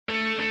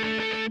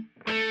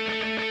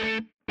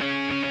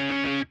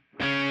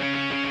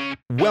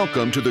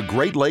Welcome to the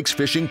Great Lakes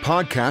Fishing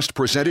Podcast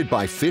presented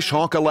by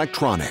Fishhawk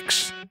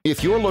Electronics.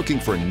 If you're looking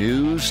for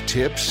news,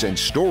 tips, and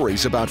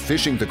stories about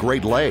fishing the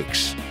Great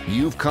Lakes,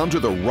 you've come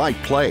to the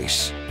right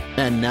place.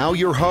 And now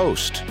your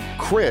host,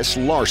 Chris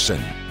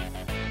Larson.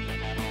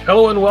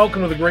 Hello and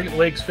welcome to the Great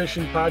Lakes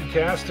Fishing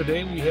Podcast.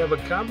 Today we have a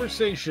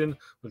conversation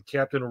with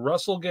Captain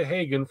Russell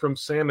Gahagan from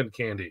Salmon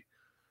Candy.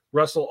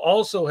 Russell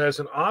also has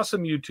an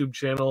awesome YouTube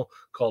channel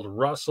called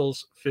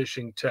Russell's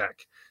Fishing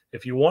Tech.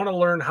 If you want to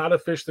learn how to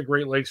fish the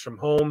Great Lakes from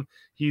home,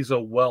 he's a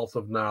wealth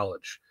of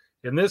knowledge.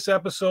 In this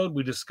episode,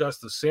 we discuss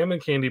the Salmon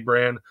Candy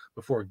brand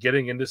before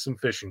getting into some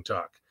fishing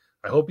talk.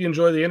 I hope you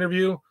enjoy the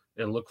interview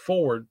and look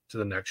forward to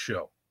the next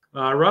show.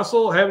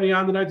 Russell, having you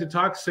on tonight to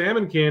talk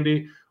Salmon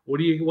Candy.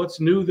 What's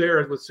new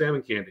there with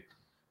Salmon Candy?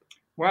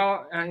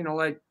 Well,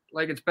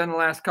 like it's been the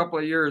last couple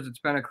of years, it's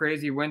been a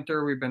crazy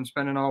winter. We've been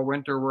spending all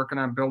winter working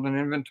on building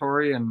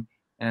inventory, and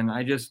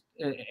I just,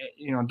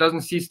 it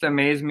doesn't cease to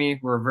amaze me.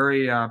 We're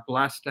very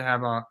blessed to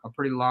have a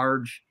pretty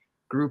large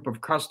group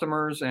of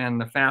customers, and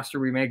the faster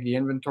we make the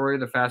inventory,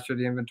 the faster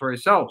the inventory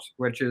sells,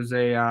 which is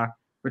a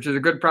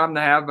good problem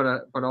to have,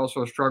 but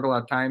also a struggle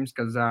at times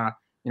because I'd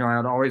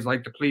always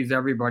like to please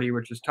everybody,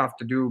 which is tough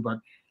to do. But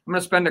I'm going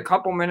to spend a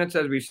couple minutes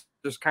as we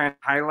just kind of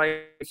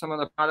highlight some of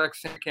the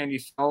products Salmon Candy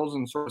sells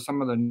and sort of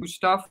some of the new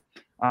stuff.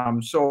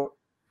 So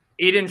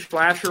 8-inch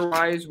flasher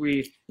wise,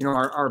 we,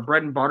 our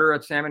bread and butter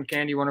at Salmon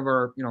Candy, one of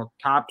our,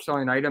 top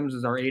selling items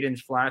is our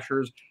 8-inch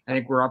flashers. I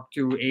think we're up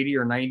to 80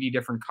 or 90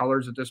 different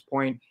colors at this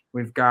point.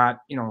 We've got,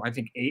 I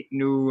think 8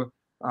 new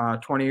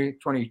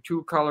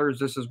 2022 colors.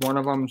 This is one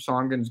of them,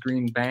 Songen's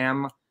Green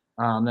Bam.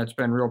 That's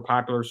been real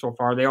popular so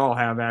far. They all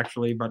have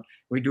actually, but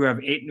we do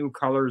have 8 new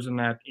colors in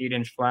that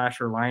 8-inch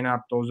flasher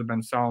lineup. Those have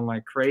been selling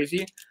like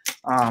crazy.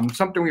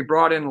 Something we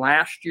brought in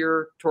last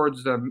year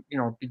towards the,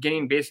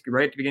 beginning, basically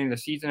right at the beginning of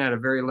the season, had a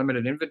very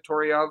limited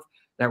inventory of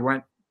that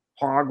went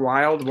hog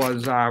wild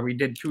was we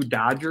did 2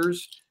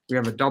 Dodgers. We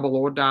have a double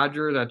O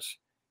Dodger that's,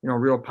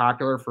 real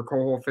popular for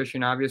coho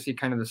fishing, obviously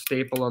kind of the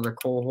staple of the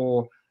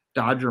coho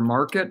Dodger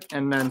market.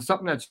 And then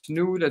something that's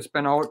new that's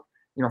been out,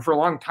 for a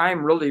long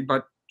time really,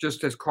 but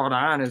just has caught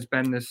on has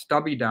been this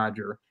Stubby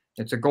Dodger.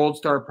 It's a Gold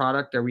Star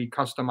product that we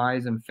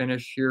customize and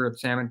finish here at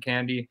Salmon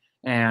Candy.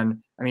 And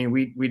I mean,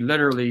 we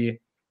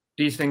literally,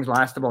 these things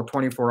last about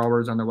 24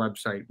 hours on the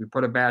website. We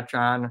put a batch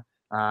on.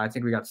 I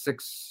think we got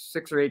six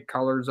or 8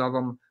 colors of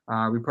them.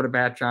 We put a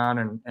batch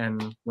on,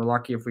 and we're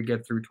lucky if we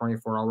get through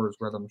 24 hours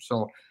with them.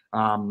 So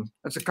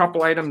that's a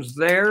couple items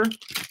there.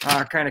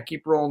 Kind of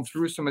keep rolling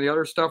through some of the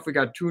other stuff. We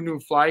got 2 new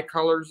fly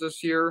colors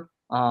this year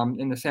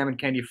in the Salmon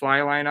Candy fly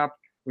lineup.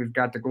 We've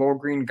got the Glow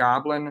Green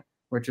Goblin,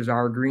 which is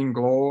our green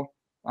glow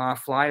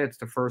fly. It's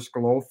the first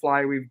glow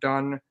fly we've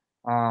done.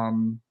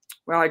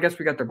 Well, I guess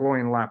we got the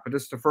glowing lap, but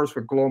this is the first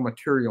with glow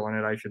material in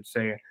it, I should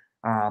say.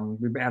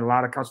 We've had a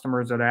lot of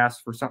customers that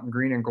ask for something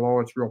green and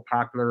glow. It's real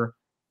popular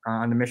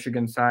on the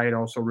Michigan side,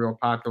 also real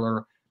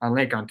popular on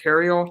Lake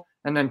Ontario.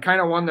 And then kind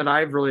of one that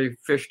I've really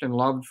fished and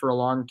loved for a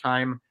long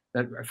time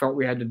that I felt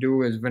we had to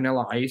do is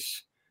Vanilla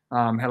Ice.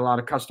 Had a lot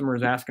of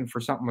customers asking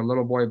for something with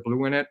Little Boy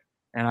Blue in it,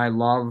 and I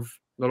love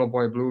Little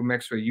Boy Blue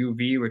mixed with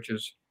UV, which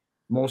is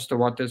most of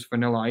what this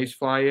Vanilla Ice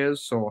fly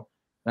is. So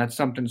that's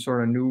something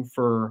sort of new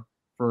for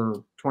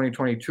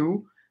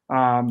 2022.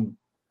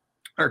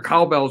 Our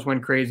cowbells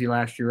went crazy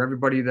last year.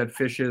 Everybody that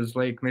fishes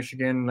Lake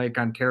Michigan, Lake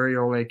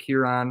Ontario, Lake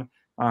Huron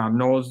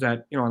knows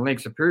that, and Lake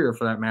Superior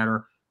for that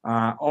matter,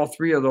 all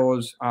 3 of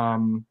those,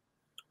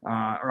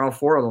 or all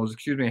 4 of those,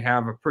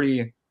 have a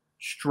pretty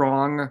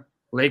strong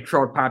lake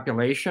trout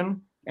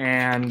population.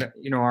 And,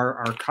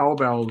 our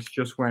cowbells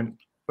just went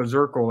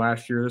berserko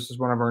last year. This is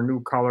one of our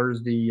new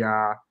colors, the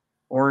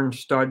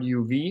Orange Stud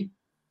UV,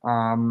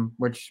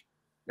 which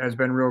has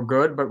been real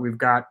good, but we've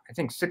got, I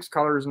think, 6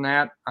 colors in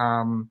that.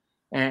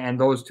 And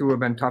those 2 have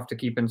been tough to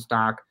keep in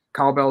stock.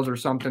 Cowbells are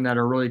something that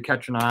are really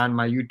catching on.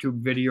 My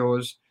YouTube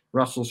videos,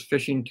 Russell's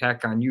Fishing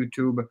Tech on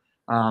YouTube,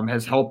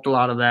 has helped a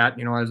lot of that,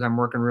 as I'm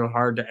working real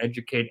hard to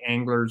educate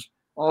anglers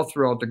all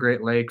throughout the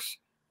Great Lakes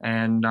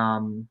and,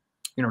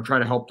 try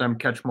to help them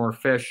catch more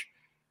fish.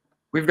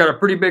 We've got a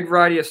pretty big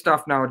variety of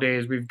stuff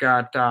nowadays. We've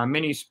got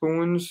mini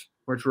spoons,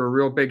 which were a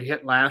real big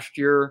hit last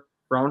year.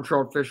 Brown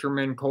trout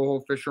fishermen,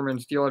 coho fishermen,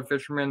 steelhead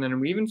fishermen, and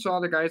we even saw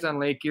the guys on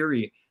Lake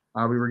Erie.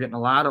 We were getting a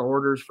lot of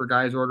orders for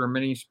guys ordering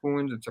mini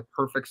spoons. It's a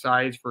perfect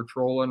size for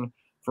trolling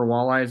for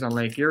walleyes on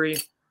Lake Erie.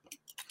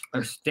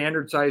 A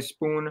standard size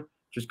spoon,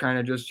 just kind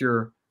of just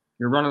your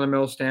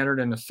run-of-the-mill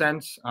standard in a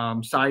sense,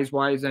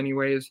 size-wise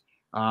anyways.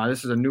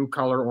 This is a new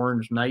color,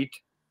 Orange Night,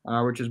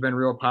 which has been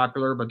real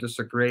popular, but this is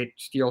a great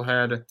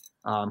steelhead,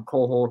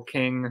 coho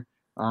king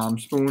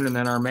spoon. And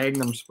then our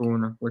Magnum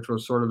spoon, which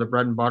was sort of the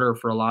bread and butter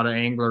for a lot of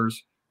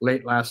anglers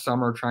late last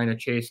summer trying to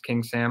chase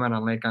king salmon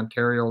on Lake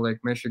Ontario, Lake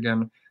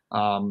Michigan.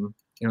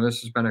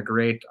 This has been a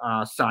great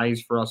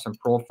size for us and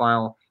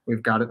profile.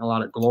 We've got it in a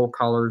lot of glow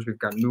colors. We've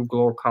got new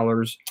glow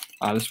colors.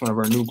 This is one of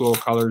our new glow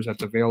colors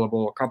that's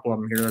available. A couple of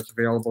them here that's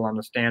available on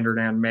the standard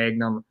and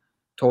Magnum.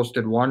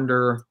 Toasted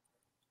Wonder,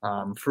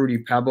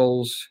 Fruity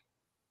Pebbles,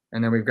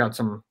 and then we've got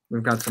some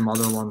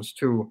other ones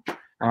too.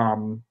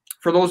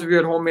 For those of you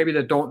at home maybe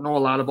that don't know a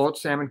lot about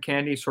Salmon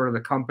Candy, sort of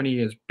the company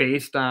is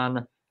based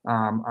on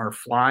our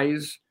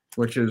flies,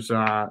 which is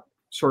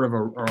sort of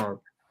a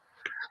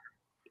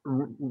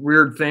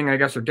weird thing, I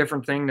guess, a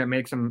different thing that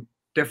makes them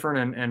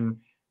different and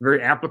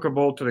very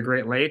applicable to the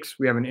Great Lakes.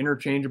 We have an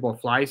interchangeable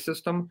fly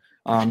system.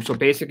 So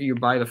basically you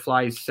buy the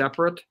flies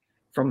separate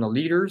from the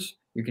leaders.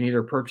 You can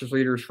either purchase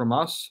leaders from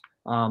us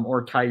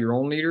or tie your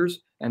own leaders,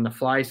 and the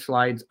fly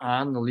slides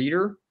on the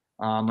leader.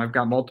 I've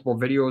got multiple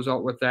videos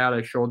out with that.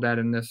 I showed that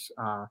in this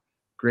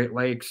Great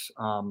Lakes,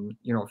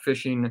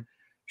 fishing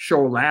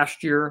show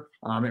last year.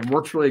 It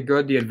works really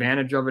good. The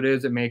advantage of it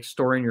is it makes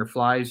storing your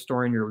flies,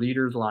 storing your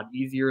leaders a lot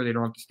easier. They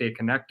don't have to stay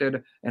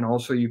connected. And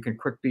also you can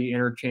quickly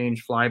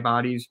interchange fly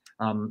bodies.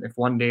 If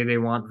one day they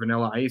want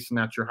vanilla ice and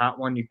that's your hot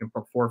one, you can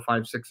put 4,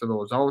 5, 6 of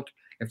those out.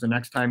 If the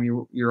next time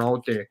you're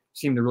out, they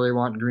seem to really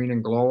want green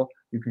and glow,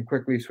 you can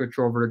quickly switch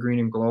over to green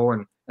and glow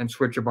and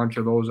switch a bunch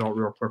of those out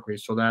real quickly.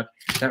 So that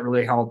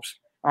really helps.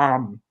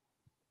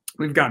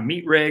 We've got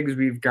meat rigs.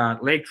 We've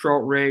got lake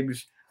trout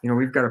rigs.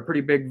 We've got a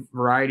pretty big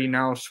variety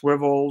now,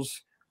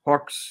 swivels,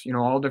 hooks,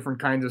 all different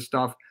kinds of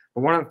stuff.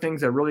 But one of the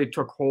things that really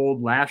took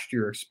hold last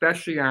year,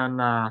 especially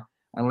on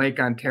Lake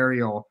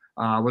Ontario,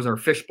 was our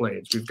fish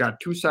blades. We've got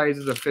 2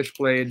 sizes of fish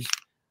blades,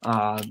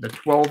 the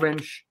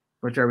 12-inch,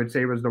 which I would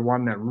say was the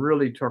one that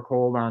really took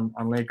hold on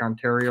Lake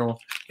Ontario.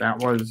 That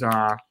was,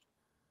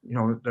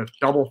 the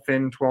double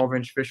fin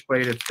 12-inch fish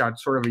blade. It's got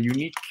sort of a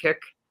unique kick.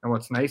 And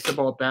what's nice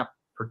about that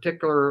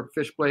particular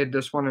fish blade,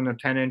 this one in the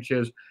 10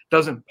 inches,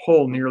 doesn't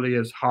pull nearly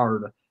as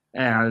hard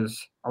as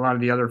a lot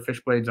of the other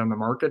fish blades on the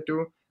market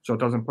do. So it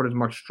doesn't put as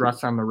much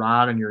stress on the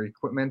rod and your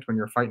equipment when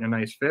you're fighting a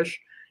nice fish.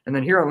 And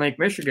then here on Lake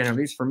Michigan, at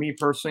least for me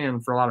personally,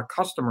 and for a lot of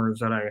customers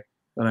that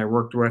I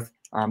worked with,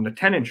 the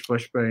 10-inch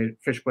fish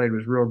blade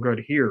was real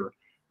good here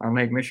on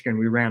Lake Michigan.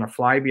 We ran a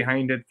fly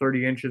behind it,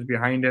 30 inches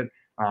behind it,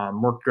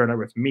 worked good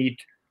with meat.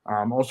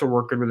 Also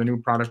worked good with a new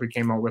product we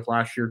came out with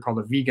last year called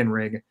a vegan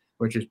rig,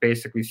 which is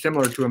basically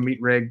similar to a meat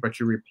rig, but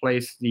you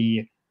replace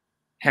the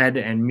head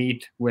and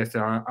meat with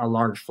a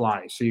large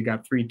fly. So you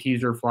got 3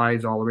 teaser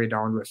flies all the way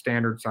down to a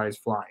standard size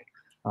fly.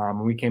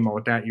 We came out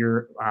with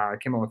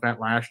that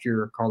last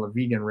year called a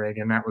vegan rig,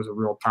 and that was a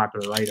real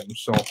popular item.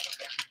 So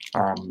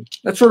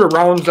that sort of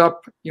rounds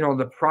up,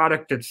 the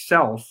product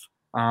itself.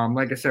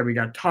 Like I said, we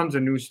got tons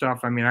of new stuff.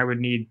 I mean, I would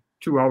need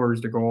 2 hours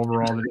to go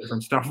over all the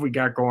different stuff we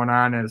got going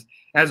on.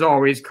 As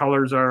always,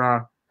 colors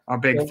are a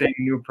big thing,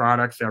 new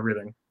products,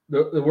 everything.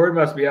 The word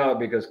must be out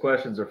because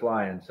questions are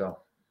flying. So,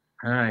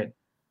 all right.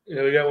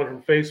 Yeah, we got one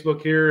from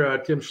Facebook here.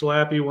 Tim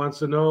Schlappy wants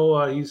to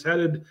know, he's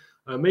headed,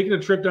 making a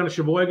trip down to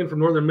Sheboygan from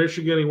northern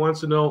Michigan. He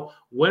wants to know,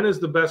 when is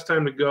the best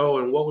time to go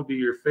and what would be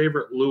your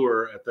favorite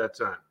lure at that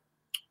time?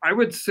 I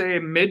would say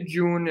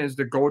mid-June is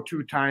the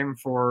go-to time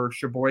for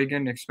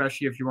Sheboygan,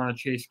 especially if you want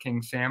to chase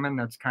king salmon.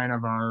 That's kind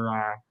of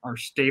our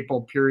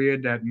staple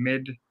period, that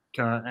mid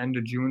to end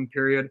of June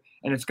period.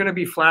 And it's going to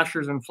be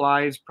flashers and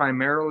flies,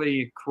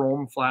 primarily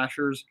chrome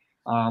flashers,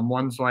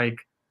 ones like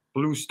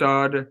Blue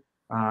Stud,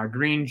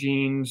 Green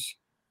Jeans,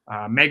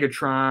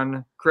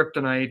 Megatron,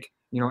 Kryptonite.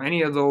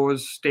 Any of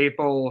those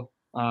staple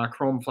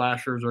chrome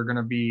flashers are going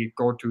to be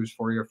go-tos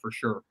for you for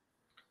sure.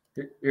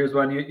 Here's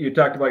one. You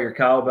talked about your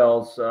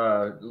cowbells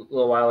a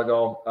little while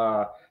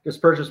ago. Just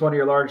purchased one of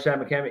your large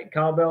Salmon Candy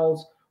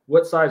cowbells.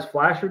 What size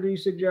flasher do you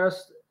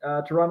suggest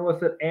to run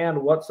with it,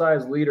 and what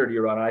size leader do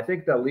you run? I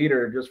think the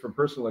leader, just from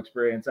personal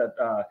experience,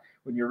 that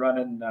when you're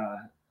running,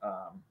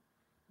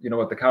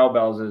 with the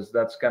cowbells,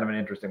 that's kind of an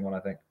interesting one, I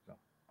think. So.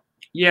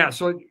 Yeah,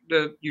 so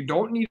you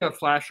don't need a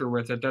flasher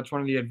with it. That's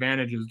one of the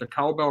advantages. The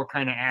cowbell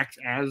kind of acts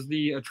as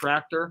the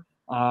attractor.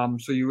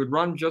 So you would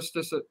run just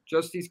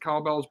these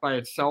cowbells by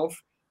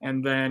itself,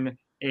 and then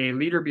a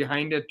leader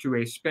behind it to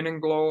a spin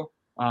and glow.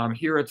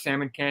 Here at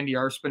Salmon Candy,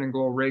 our spin and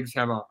glow rigs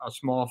have a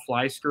small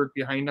fly skirt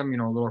behind them,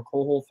 a little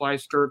coho fly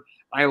skirt.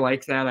 I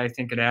like that. I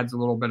think it adds a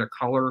little bit of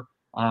color,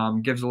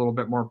 gives a little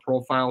bit more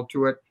profile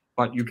to it.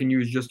 But you can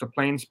use just a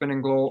plain spin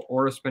and glow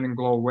or a spin and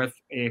glow with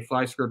a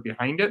fly skirt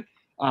behind it.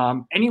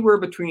 Anywhere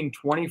between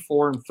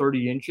 24 and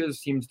 30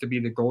 inches seems to be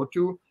the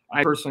go-to.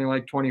 I personally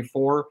like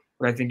 24,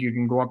 but I think you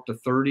can go up to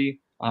 30,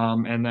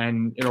 and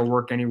then it'll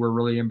work anywhere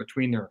really in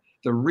between there.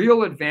 The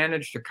real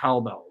advantage to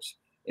cowbells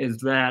is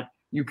that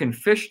you can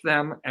fish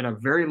them at a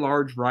very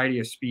large variety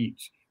of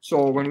speeds.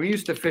 So when we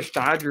used to fish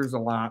Dodgers a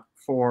lot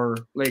for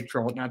lake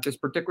trout, not this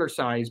particular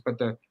size, but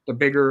the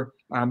bigger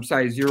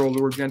size 0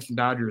 lure Jensen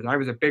Dodgers, I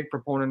was a big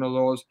proponent of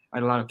those. I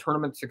had a lot of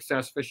tournament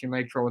success fishing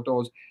lake trout with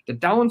those. The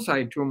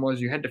downside to them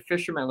was you had to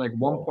fish them at like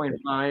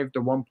 1.5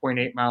 to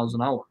 1.8 miles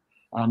an hour.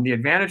 The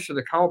advantage to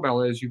the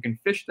cowbell is you can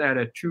fish that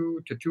at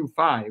 2 to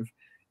 2.5,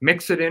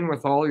 mix it in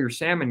with all your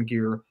salmon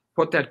gear,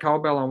 put that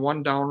cowbell on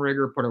one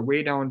downrigger, put it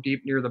way down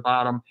deep near the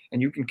bottom,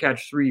 and you can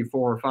catch 3,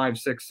 4, 5,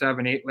 6,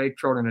 7, 8 lake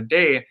trout in a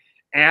day.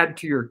 Add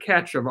to your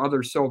catch of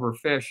other silver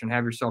fish and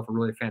have yourself a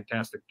really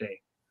fantastic day.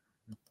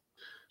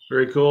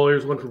 Very cool.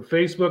 Here's one from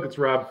Facebook. It's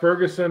Rob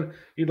Ferguson.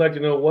 He'd like to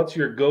know, what's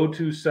your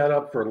go-to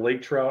setup for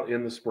lake trout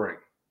in the spring?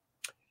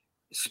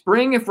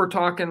 Spring, if we're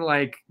talking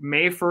like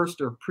May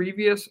 1st or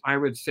previous, I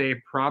would say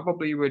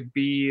probably would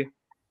be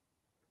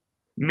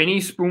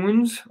mini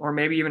spoons or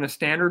maybe even a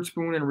standard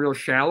spoon in real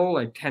shallow,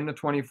 like 10 to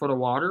 20 foot of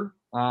water.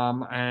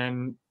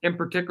 And in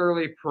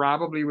particularly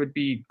probably would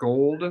be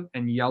gold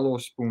and yellow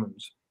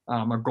spoons.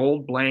 A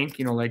gold blank,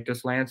 like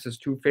this Lance's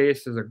Two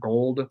Face is a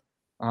gold,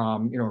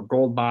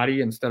 gold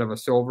body instead of a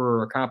silver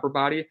or a copper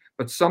body,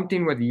 but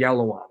something with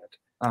yellow on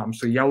it.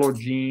 So yellow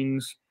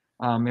jeans,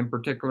 in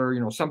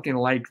particular, something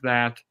like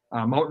that.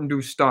 Mountain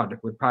Dew Stud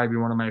would probably be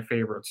one of my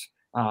favorites.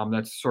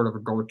 That's sort of a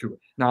go-to.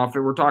 Now, if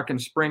we're talking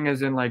spring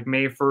as in like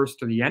May 1st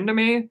to the end of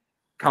May,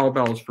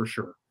 cowbells for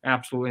sure.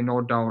 Absolutely,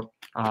 no doubt.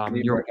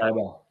 More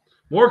cowbell.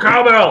 More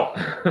cowbell.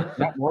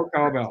 Yeah, more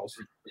cowbells.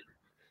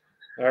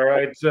 All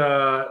right.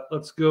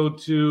 Let's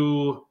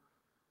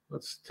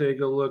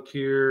take a look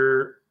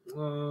here.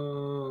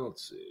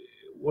 Let's see.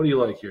 What do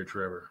you like here,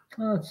 Trevor?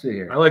 Let's see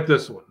here. I like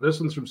this one. This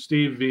one's from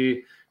Steve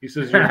V. He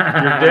says, your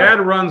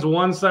dad runs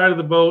one side of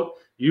the boat,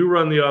 you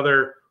run the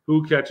other.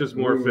 Who catches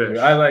more fish?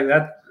 I like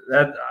that.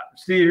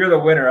 Steve, you're the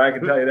winner. I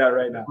can tell you that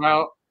right now.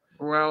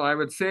 Well, I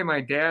would say my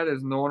dad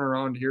is known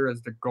around here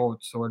as the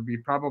GOAT, so it'd be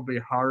probably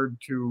hard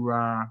to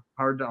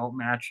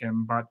outmatch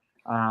him. But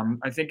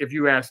I think if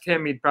you asked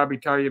him, he'd probably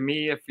tell you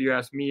me. If you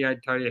asked me,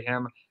 I'd tell you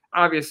him.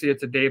 Obviously,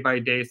 it's a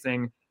day-by-day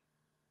thing.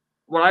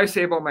 What I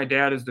say about my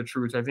dad is the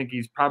truth. I think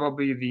he's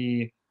probably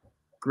the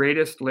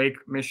greatest Lake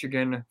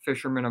Michigan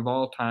fisherman of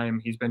all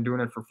time. He's been doing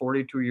it for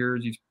 42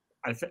 years.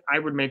 I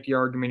would make the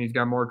argument he's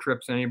got more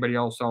trips than anybody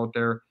else out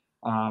there.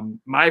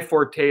 My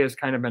forte has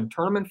kind of been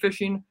tournament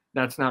fishing.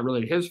 That's not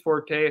really his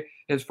forte.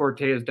 His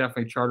forte is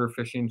definitely charter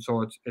fishing,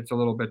 so it's a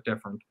little bit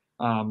different.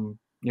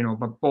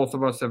 But both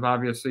of us have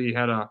obviously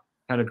had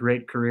a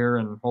great career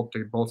and hope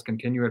to both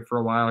continue it for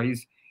a while.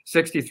 He's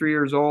 63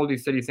 years old. He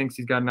said he thinks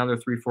he's got another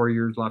 3-4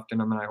 years left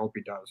in him, and I hope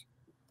he does.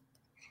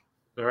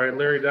 All right,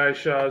 Larry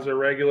Dyshaw is a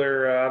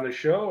regular on the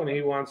show, and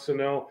he wants to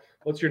know,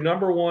 what's your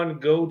number one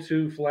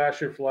go-to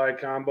flasher fly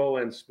combo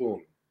and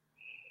spoon?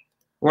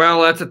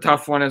 Well, that's a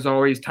tough one as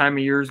always. Time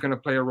of year is going to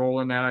play a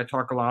role in that. I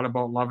talk a lot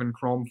about loving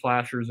chrome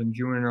flashers in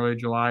June and early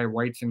July,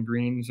 whites and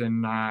greens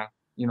in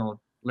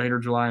later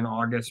July and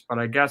August. But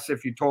I guess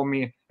if you told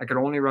me I could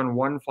only run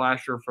one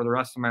flasher for the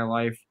rest of my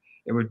life,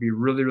 it would be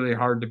really, really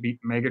hard to beat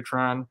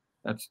Megatron.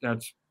 It's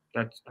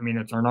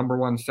our number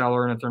one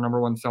seller, and it's our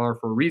number one seller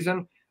for a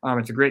reason.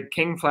 It's a great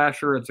king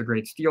flasher. It's a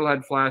great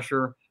steelhead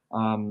flasher.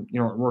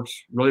 It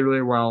works really,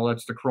 really well.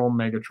 That's the chrome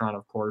Megatron,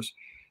 of course.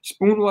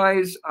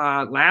 Spoon-wise,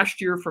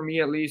 last year for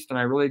me at least, and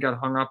I really got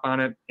hung up on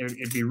it,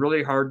 it'd be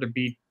really hard to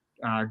beat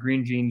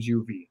Green Jeans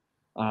UV.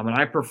 And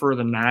I prefer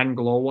the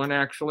non-glow one,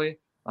 actually.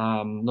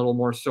 A little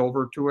more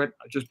silver to it,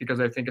 just because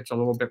I think it's a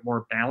little bit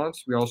more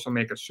balanced. We also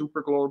make a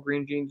super glow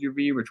Green Jeans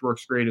UV, which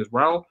works great as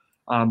well.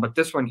 But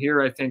this one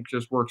here, I think,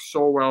 just works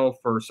so well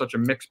for such a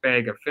mixed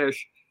bag of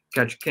fish.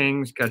 Catch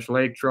kings, catch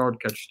lake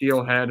trout, catch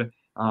steelhead,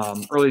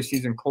 early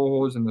season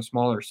cohos in the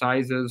smaller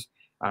sizes.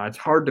 It's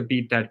hard to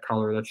beat that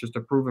color. That's just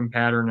a proven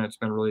pattern, and it's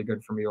been really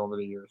good for me over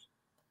the years.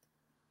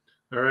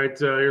 All right,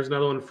 here's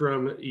another one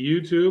from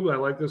YouTube. I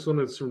like this one.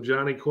 It's from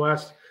Johnny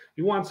Quest.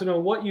 He wants to know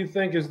what you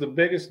think is the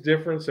biggest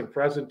difference in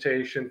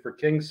presentation for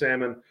king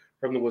salmon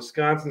from the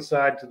Wisconsin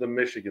side to the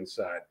Michigan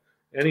side.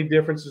 Any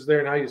differences there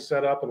in how you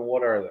set up, and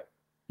what are they?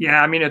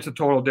 Yeah, it's a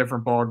total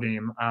different ball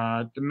game.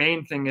 The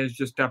main thing is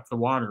just depth of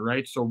water,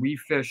 right? So we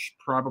fish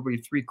probably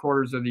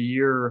 3/4 of the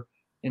year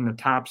in the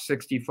top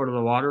 60 foot of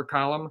the water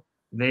column.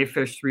 They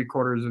fish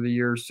 3/4 of the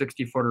year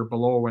 60 foot or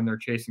below when they're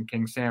chasing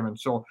king salmon.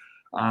 So,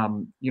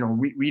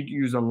 we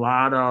use a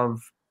lot of,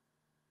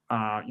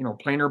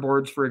 planer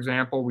boards, for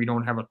example. We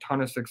don't have a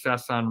ton of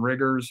success on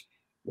riggers.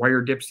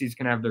 Wire dipsies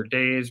can have their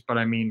days, but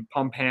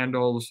pump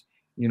handles,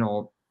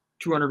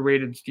 200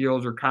 weighted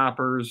steels or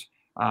coppers,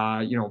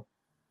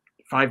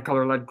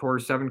 5-color lead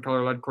cores,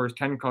 7-color lead cores,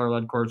 10-color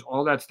lead cores,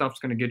 all that stuff's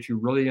going to get you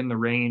really in the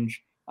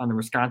range on the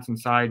Wisconsin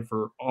side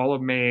for all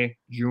of May,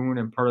 June,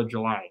 and part of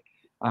July.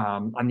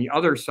 On the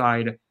other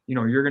side,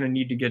 you're going to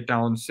need to get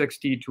down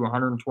 60 to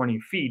 120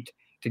 feet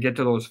to get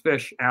to those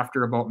fish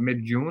after about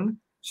mid-June.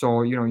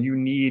 So, you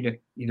need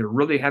either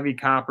really heavy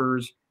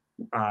coppers,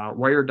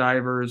 wire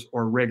divers,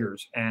 or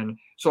riggers. And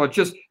so it's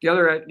just the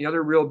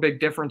other real big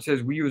difference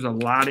is we use a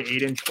lot of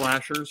 8-inch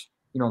flashers.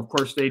 Of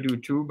course they do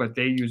too, but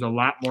they use a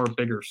lot more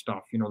bigger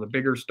stuff. The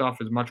bigger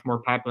stuff is much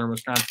more popular in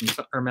Wisconsin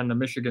or in the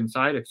Michigan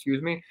side,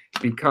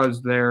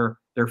 because they're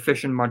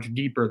fishing much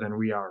deeper than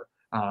we are.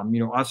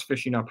 Us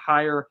fishing up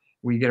higher,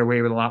 we get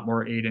away with a lot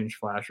more 8-inch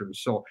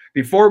flashers. So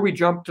before we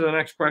jump to the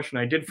next question,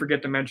 I did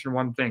forget to mention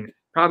one thing.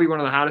 Probably one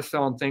of the hottest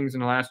selling things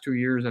in the last 2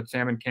 years at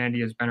Salmon Candy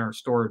has been our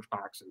storage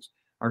boxes.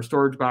 Our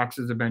storage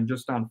boxes have been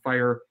just on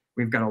fire.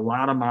 We've got a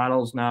lot of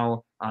models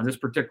now. This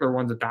particular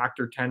one's a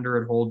Dr. Tender.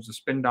 It holds the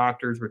Spin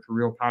Doctors, which are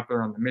real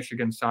popular on the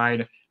Michigan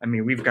side.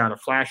 We've got a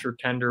Flasher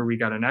Tender. We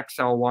got an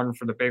XL one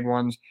for the big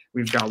ones.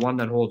 We've got one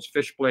that holds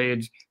fish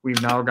blades.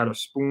 We've now got a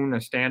spoon,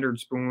 a standard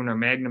spoon, a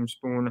Magnum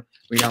spoon.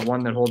 We got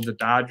one that holds the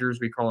Dodgers.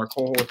 We call a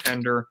Coho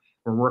Tender.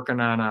 We're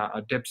working on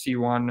a Dipsy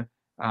one.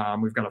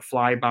 We've got a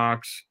fly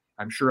box.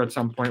 I'm sure at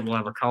some point we'll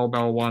have a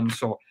cowbell one.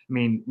 So, I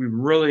mean, we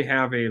really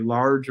have a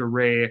large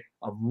array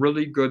of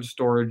really good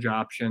storage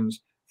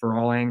options for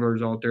all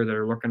anglers out there that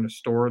are looking to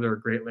store their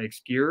Great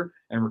Lakes gear.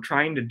 And we're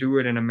trying to do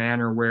it in a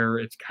manner where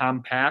it's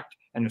compact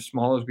and as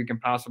small as we can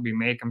possibly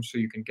make them so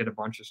you can get a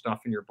bunch of stuff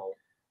in your boat.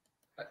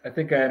 I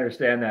think I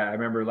understand that. I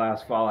remember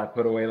last fall I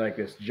put away like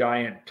this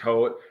giant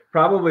tote.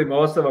 Probably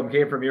most of them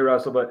came from you,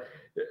 Russell, but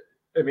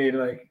I mean,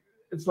 like,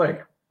 it's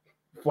like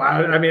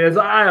flat. I mean, it's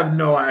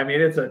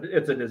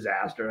a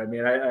disaster. I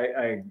mean,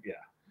 I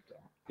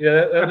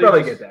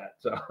probably get that.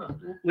 So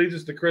leads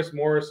us to Chris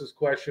Morris's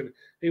question.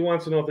 He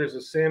wants to know if there's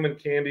a salmon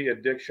candy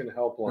addiction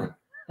helpline.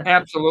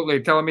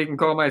 Absolutely. Tell him he can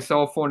call my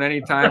cell phone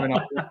anytime, and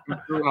I'll walk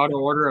him through how to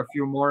order a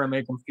few more and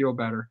make him feel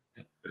better.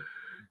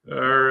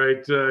 All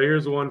right.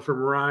 Here's one from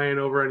Ryan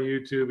over on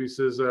YouTube. He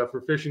says,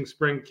 for fishing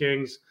Spring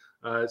Kings,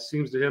 it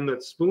seems to him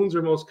that spoons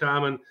are most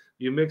common.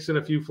 You mix in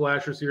a few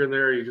flashers here and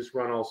there, you just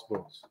run all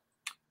spoons.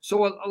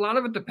 So a lot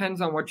of it depends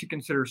on what you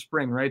consider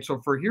spring, right?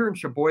 So for here in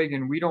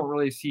Sheboygan, we don't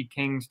really see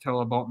kings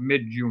till about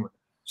mid-June.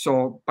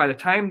 So by the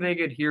time they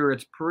get here,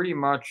 it's pretty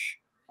much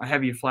a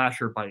heavy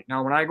flasher bite.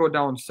 Now, when I go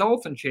down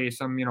south and chase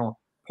them,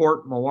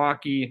 Port,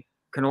 Milwaukee,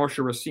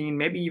 Kenosha, Racine,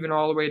 maybe even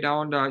all the way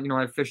down to,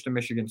 I fished a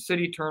Michigan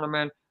City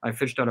tournament. I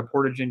fished out of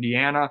Portage,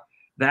 Indiana.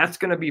 That's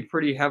going to be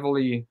pretty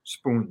heavily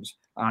spoons.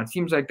 It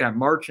seems like that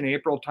March and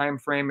April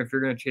timeframe, if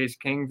you're going to chase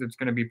kings, it's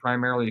going to be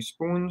primarily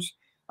spoons.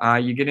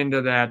 You get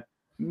into that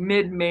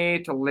mid-May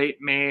to late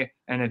May,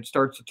 and it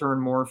starts to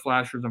turn more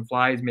flashers and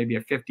flies, maybe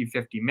a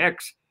 50-50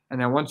 mix. And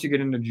then once you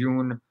get into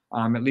June,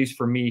 at least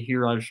for me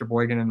here out of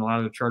Sheboygan and a lot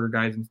of the charter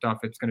guys and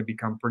stuff, it's going to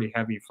become pretty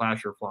heavy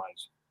flasher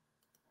flies.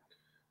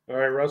 All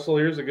right, Russell,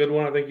 here's a good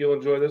one. I think you'll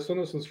enjoy this one.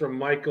 This is from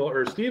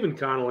Stephen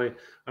Connolly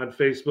on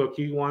Facebook.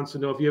 He wants to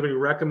know if you have any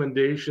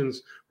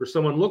recommendations for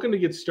someone looking to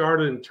get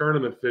started in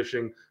tournament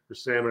fishing for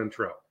salmon and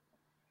trout.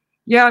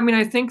 Yeah, I mean,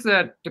 I think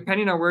that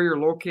depending on where you're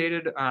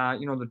located,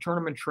 the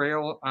tournament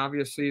trail,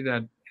 obviously,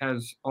 that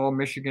has all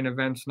Michigan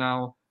events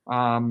now,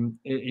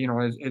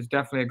 is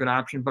definitely a good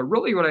option. But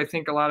really what I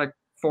think a lot of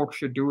folks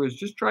should do is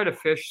just try to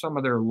fish some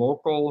of their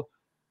local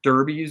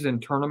derbies and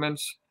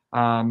tournaments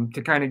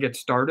to kind of get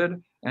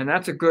started. And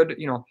that's a good,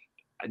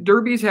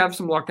 derbies have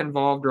some luck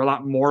involved, or a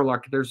lot more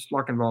luck. There's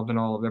luck involved in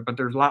all of it, but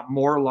there's a lot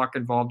more luck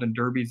involved in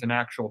derbies than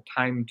actual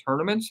time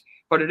tournaments.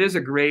 But it is a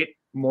great,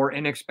 more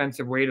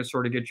inexpensive way to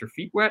sort of get your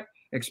feet wet,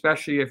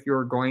 especially if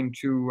you're going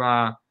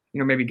to,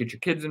 maybe get your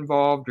kids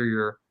involved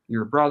or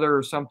your brother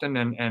or something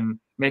and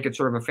make it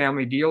sort of a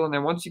family deal. And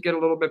then once you get a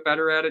little bit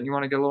better at it and you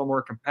want to get a little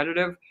more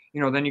competitive,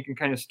 then you can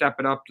kind of step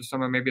it up to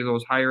some of maybe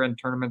those higher end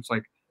tournaments,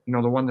 like,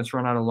 the one that's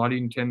run out of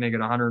Ludington. They get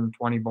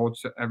 120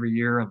 boats every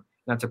year, and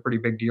that's a pretty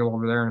big deal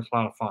over there, and it's a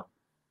lot of fun.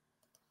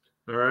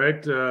 All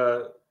right.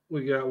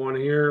 We got one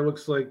here.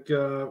 Looks like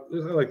I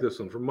like this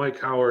one from Mike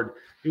Howard.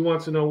 He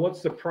wants to know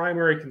what's the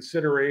primary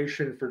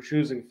consideration for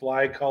choosing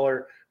fly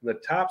color in the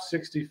top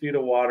 60 feet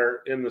of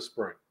water in the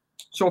spring.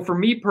 So for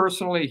me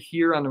personally,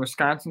 here on the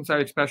Wisconsin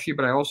side especially,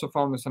 but I also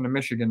found this on the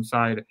Michigan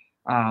side,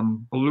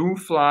 blue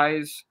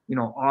flies,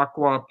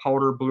 aqua,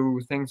 powder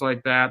blue, things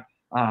like that,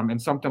 and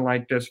something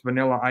like this,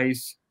 vanilla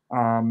ice,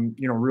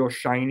 real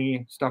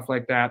shiny, stuff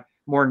like that.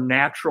 More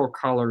natural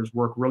colors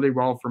work really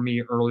well for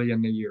me early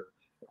in the year.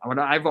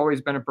 I've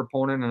always been a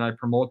proponent, and I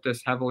promote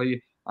this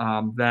heavily,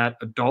 that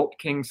adult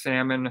king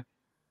salmon,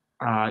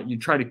 you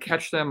try to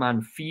catch them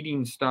on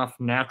feeding stuff,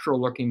 natural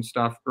looking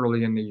stuff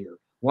early in the year.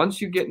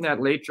 Once you get in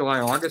that late July,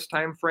 August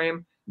time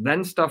frame,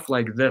 then stuff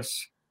like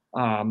this,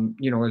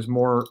 is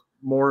more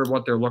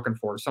what they're looking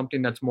for.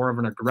 Something that's more of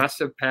an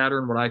aggressive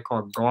pattern, what I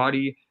call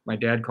gaudy. My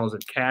dad calls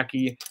it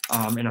khaki.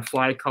 In a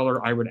fly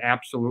color, I would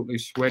absolutely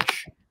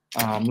switch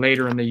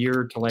later in the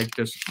year to like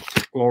this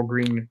glow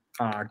green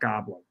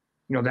goblin.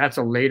 That's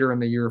a later in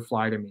the year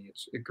fly to me.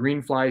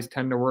 Green flies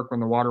tend to work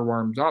when the water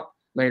warms up.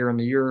 Later in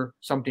the year,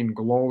 something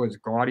glow is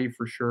gaudy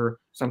for sure,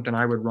 something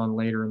I would run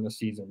later in the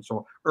season.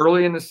 So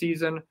early in the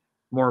season,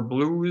 more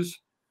blues,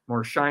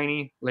 more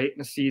shiny. Late in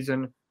the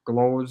season,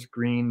 glows,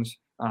 greens,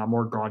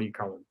 more gaudy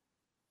colored.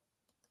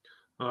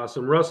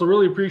 Awesome. Russell,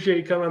 really appreciate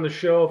you coming on the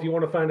show. If you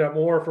want to find out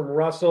more from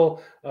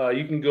Russell,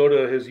 you can go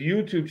to his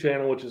YouTube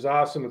channel, which is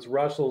awesome. It's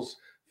Russell's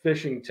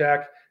Fishing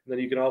Tech. And then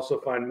you can also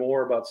find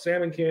more about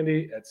salmon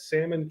candy at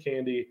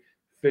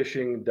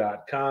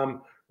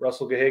salmoncandyfishing.com.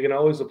 Russell Gehagen,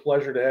 always a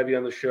pleasure to have you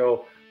on the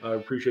show. I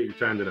appreciate your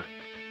time tonight.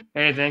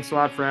 Hey, thanks a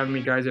lot for having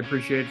me, guys. I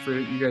appreciate it for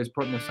you guys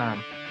putting this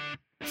on.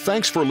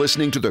 Thanks for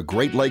listening to the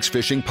Great Lakes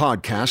Fishing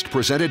Podcast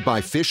presented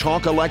by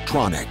Fishhawk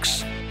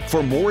Electronics.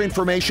 For more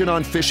information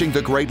on fishing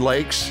the Great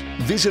Lakes,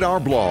 visit our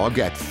blog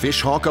at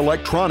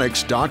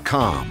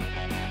fishhawkelectronics.com.